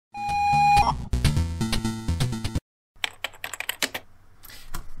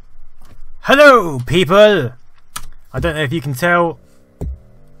Hello, people! I don't know if you can tell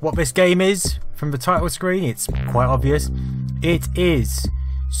what this game is from the title screen. It's quite obvious. It is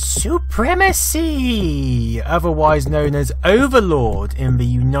Supremacy, otherwise known as Overlord in the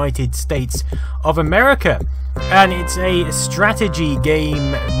United States of America. And it's a strategy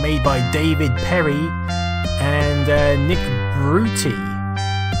game made by David Perry and Nick Brutti.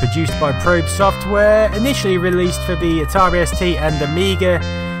 Produced by Probe Software, initially released for the Atari ST and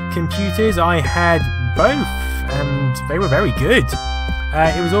Amiga computers. I had both and they were very good.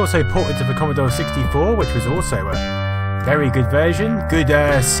 It was also ported to the Commodore 64, which was also a very good version. Good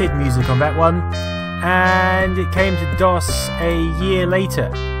SID music on that one. And it came to DOS a year later,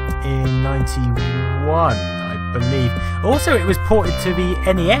 in 91, I believe. Also, it was ported to the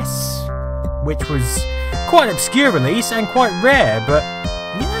NES, which was quite an obscure release and quite rare, but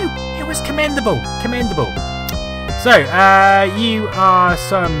you know, it was commendable. So, you are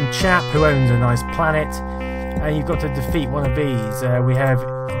some chap who owns a nice planet, and you've got to defeat one of these. We have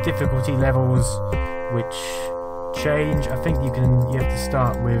difficulty levels which change. I think you have to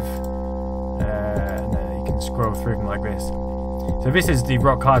start with. No, you can scroll through them like this. So this is the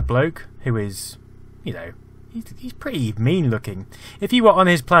rock hard bloke who is, you know, he's pretty mean looking. If you were on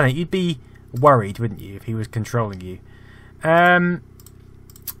his planet, you'd be worried, wouldn't you, if he was controlling you?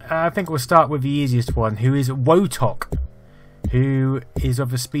 I think we'll start with the easiest one, who is Wotok, who is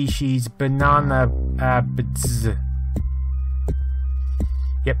of the species Banana.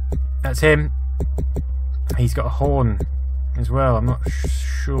 Yep, that's him. He's got a horn as well. I'm not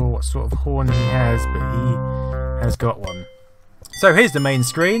sure what sort of horn he has, but he has got one. So here's the main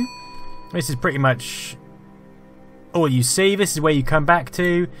screen. This is pretty much all you see. This is where you come back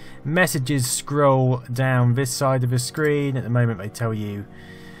to. Messages scroll down this side of the screen. At the moment they tell you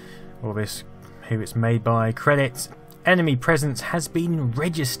all this, who it's made by. Credits. Enemy presence has been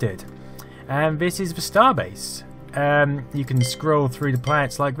registered. And this is the starbase. You can scroll through the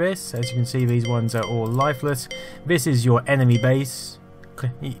planets like this. As you can see, these ones are all lifeless. This is your enemy base.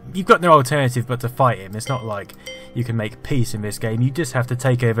 You've got no alternative but to fight him. It's not like you can make peace in this game. You just have to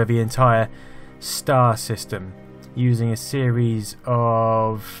take over the entire star system using a series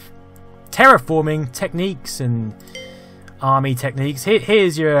of terraforming techniques and army techniques.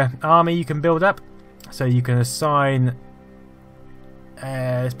 Here's your army you can build up. So you can assign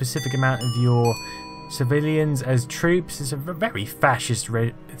a specific amount of your civilians as troops. It's a very fascist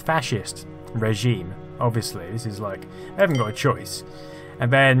regime, obviously. This is like, they haven't got a choice.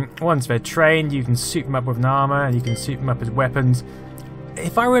 And then once they're trained, you can suit them up with an armour and you can suit them up as weapons.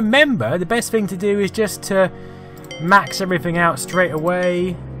 If I remember, the best thing to do is just to max everything out straight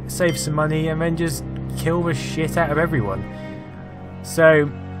away, save some money, and then just kill the shit out of everyone. So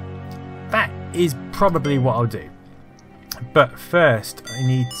that is probably what I'll do. But first I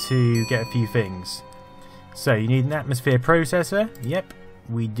need to get a few things. So you need an atmosphere processor. Yep,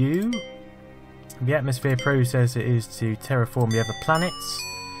 we do. The atmosphere processor is to terraform the other planets,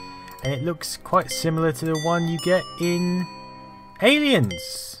 and it looks quite similar to the one you get in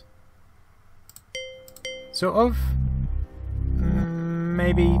Aliens. Sort of.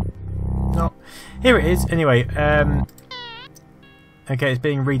 Maybe not. Here it is. Anyway, okay, it's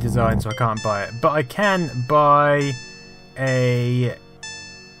being redesigned, so I can't buy it. But I can buy a...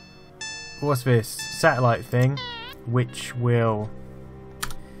 what's this? Satellite thing, which will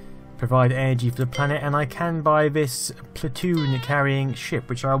provide energy for the planet. And I can buy this platoon-carrying ship,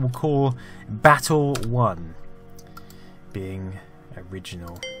 which I will call Battle 1, being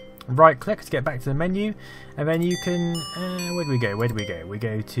original. Right-click to get back to the menu, and then you can... where do we go? We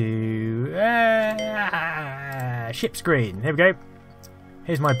go to... ship screen. Here we go.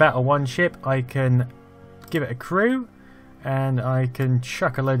 Here's my Battle 1 ship. I can give it a crew, and I can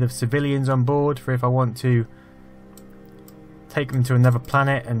chuck a load of civilians on board for if I want to take them to another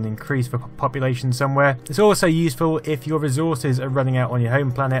planet and increase the population somewhere. It's also useful if your resources are running out on your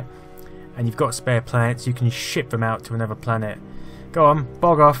home planet and you've got spare planets. You can ship them out to another planet. Go on,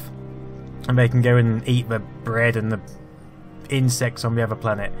 bog off, and they can go and eat the bread and the insects on the other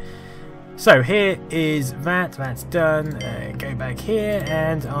planet. So here is that. That's done. Go back here,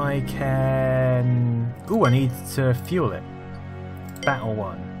 and I can... ooh, I need to fuel it. Battle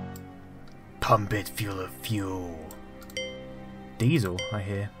 1. Pump it full of fuel. Diesel, I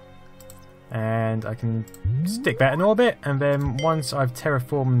hear. And I can stick that in orbit, and then once I've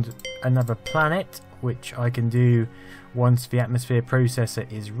terraformed another planet, which I can do once the atmosphere processor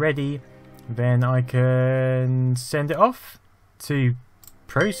is ready, then I can send it off to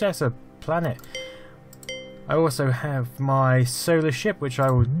process a planet. I also have my solar ship, which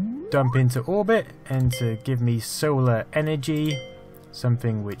I will dump into orbit and to give me solar energy,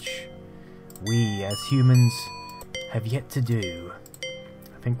 something which we as humans have yet to do.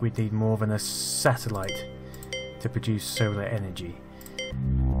 I think we'd need more than a satellite to produce solar energy.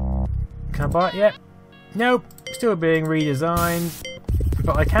 Can I buy it yet? Nope, still being redesigned.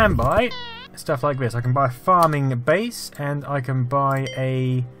 But I can buy stuff like this. I can buy a farming base and I can buy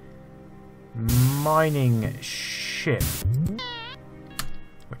a mining ship,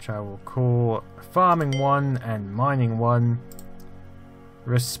 which I will call Farming 1 and Mining 1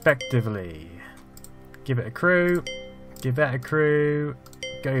 respectively. Give it a crew, give that a crew,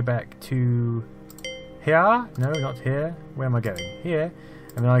 go back to here, no not here, where am I going? Here,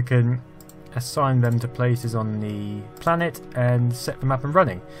 and then I can assign them to places on the planet and set them up and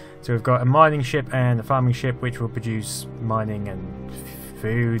running. So we've got a mining ship and a farming ship which will produce mining and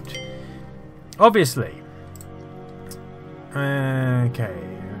food, obviously. Okay,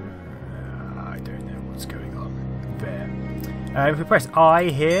 I don't know what's going on there. If we press I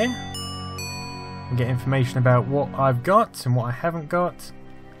here and get information about what I've got and what I haven't got,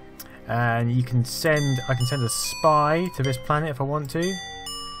 and I can send a spy to this planet if I want to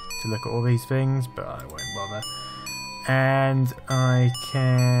look at all these things, but I won't bother. And I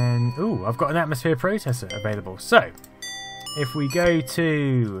can... Ooh, I've got an atmosphere processor available. So, if we go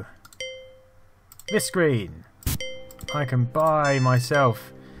to this screen, I can buy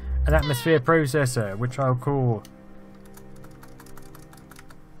myself an atmosphere processor, which I'll call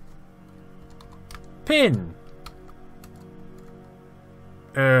Pinner.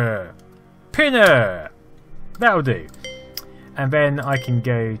 That'll do. And then I can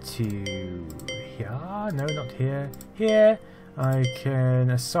go to here. No, not here. Here. I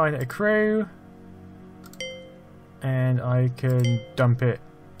can assign it a crew. And I can dump it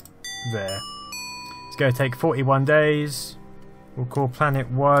there. It's going to take 41 days. We'll call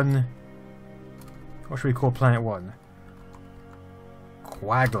Planet 1. What should we call Planet 1?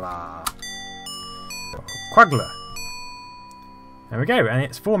 Quagla. Quagla. There we go. And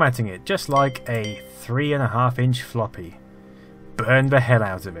it's formatting it just like a 3.5-inch floppy. Burn the hell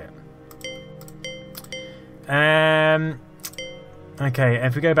out of it. Okay,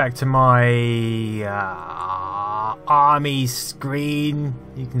 if we go back to my army screen,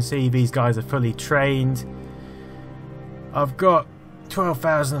 you can see these guys are fully trained. I've got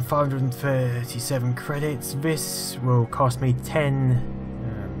 12,537 credits. This will cost me 10.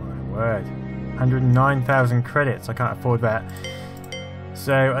 Oh my word. 109,000 credits. I can't afford that.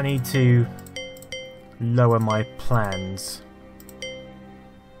 So I need to lower my plans.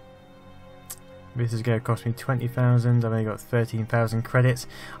 This is going to cost me 20,000. I've only got 13,000 credits.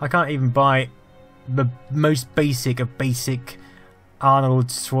 I can't even buy the most basic of basic Arnold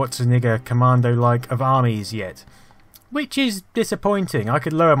Schwarzenegger commando-like of armies yet, which is disappointing. I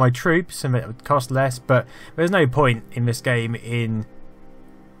could lower my troops and it would cost less, but there's no point in this game in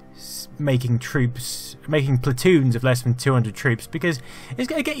making platoons of less than 200 troops because it's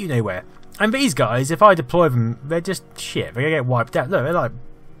going to get you nowhere. And these guys, if I deploy them, they're just shit. They're going to get wiped out. Look, they're like...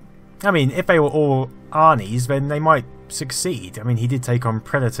 I mean, if they were all Arnie's, then they might succeed. I mean, he did take on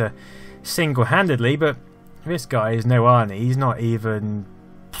Predator single-handedly, but this guy is no Arnie. He's not even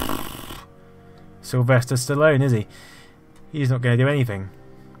Sylvester Stallone, is he? He's not going to do anything.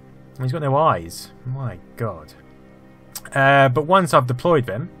 He's got no eyes. My God. But once I've deployed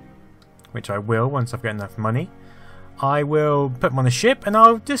them, which I will once I've got enough money, I will put them on a ship and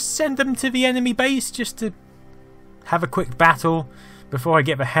I'll just send them to the enemy base just to have a quick battle before I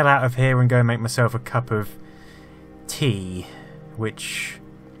get the hell out of here and go and make myself a cup of tea, which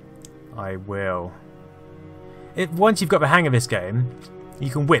I will. Once you've got the hang of this game, you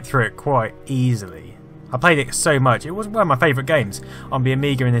can whip through it quite easily. I played it so much. It was one of my favourite games on the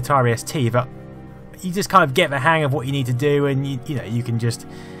Amiga and Atari ST, but you just kind of get the hang of what you need to do, and you know, you can just,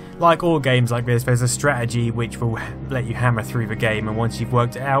 like all games like this, there's a strategy which will let you hammer through the game, and once you've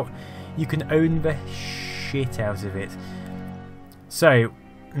worked it out, you can own the shit out of it. So,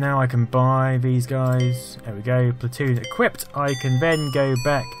 now I can buy these guys. There we go, platoon equipped. I can then go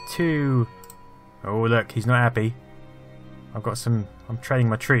back to... Oh look, he's not happy. I'm training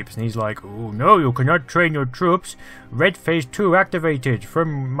my troops and he's like, oh no, you cannot train your troops. Red phase 2 activated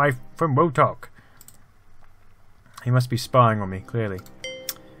from Wotok. He must be spying on me, clearly.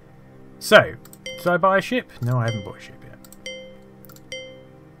 So, did I buy a ship? No, I haven't bought a ship yet.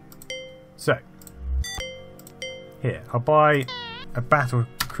 So, here, I'll buy a battle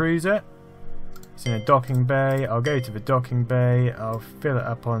cruiser. It's in a docking bay. I'll go to the docking bay. I'll fill it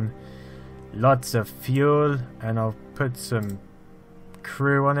up on lots of fuel and I'll put some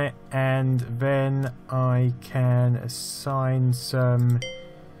crew on it, and then I can assign some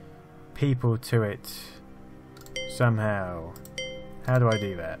people to it somehow. How do I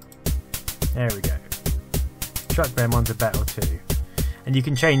do that? There we go. Chuck them onto battle 2. And you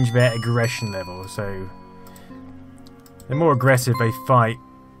can change their aggression level, so the more aggressive they fight,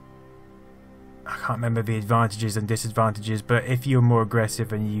 I can't remember the advantages and disadvantages, but if you're more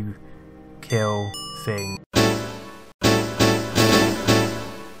aggressive and you kill things,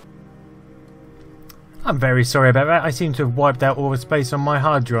 I'm very sorry about that. I seem to have wiped out all the space on my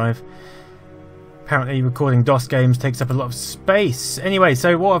hard drive. Apparently recording DOS games takes up a lot of space. Anyway,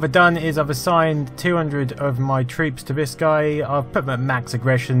 so what I've done is I've assigned 200 of my troops to this guy. I've put them at max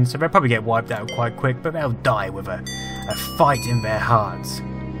aggression, so they'll probably get wiped out quite quick, but they'll die with a fight in their hearts.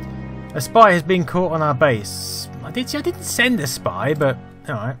 A spy has been caught on our base. I didn't send a spy, but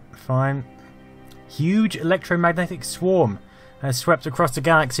alright, fine. Huge electromagnetic swarm has swept across the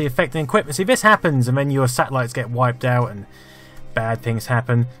galaxy, affecting equipment. See, this happens, and then your satellites get wiped out, and bad things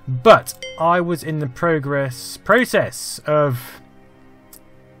happen. But I was in the process of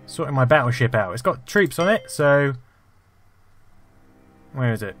sorting my battleship out. It's got troops on it, so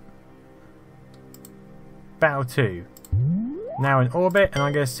where is it? Battle 2. Now in orbit, and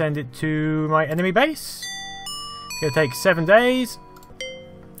I'm going to send it to my enemy base. It's going to take 7 days.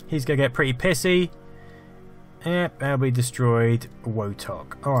 He's going to get pretty pissy. Yep, that'll be destroyed.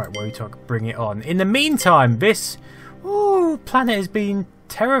 Wotok. Alright, Wotok, bring it on. In the meantime, this planet has been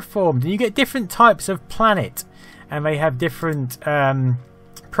terraformed, and you get different types of planet, and they have different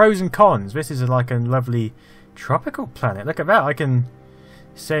pros and cons. This is like a lovely tropical planet. Look at that. I can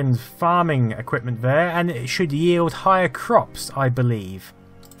send farming equipment there, and it should yield higher crops, I believe.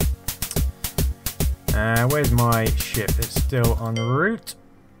 Where's my ship? It's still en route.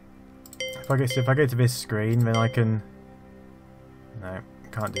 If I go to this screen, then I can... No,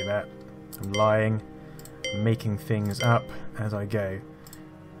 can't do that. I'm lying. I'm making things up as I go.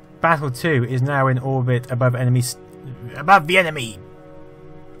 Battle 2 is now in orbit above the enemy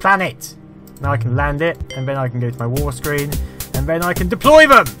planet. Now I can land it, and then I can go to my war screen, and then I can deploy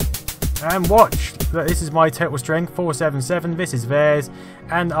them! And watch. This is my total strength, 477. This is theirs,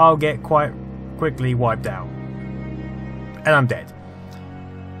 and I'll get quite quickly wiped out. And I'm dead.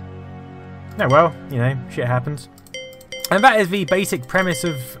 Oh well, you know, shit happens. And that is the basic premise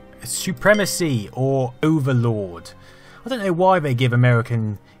of Supremacy or Overlord. I don't know why they give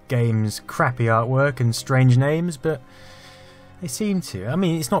American games crappy artwork and strange names, but they seem to. I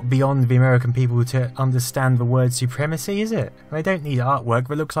mean, it's not beyond the American people to understand the word supremacy, is it? They don't need artwork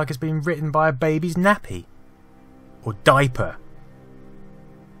that looks like it's been written by a baby's nappy. Or diaper.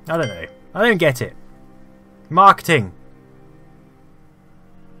 I don't know. I don't get it. Marketing.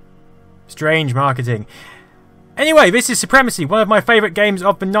 Strange marketing. Anyway, this is Supremacy, one of my favourite games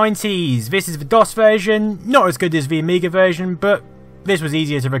of the 90s. This is the DOS version, not as good as the Amiga version, but this was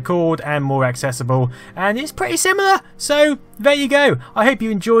easier to record and more accessible, and it's pretty similar, so there you go. I hope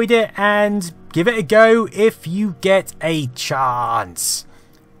you enjoyed it, and give it a go if you get a chance.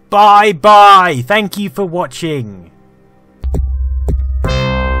 Bye bye, thank you for watching.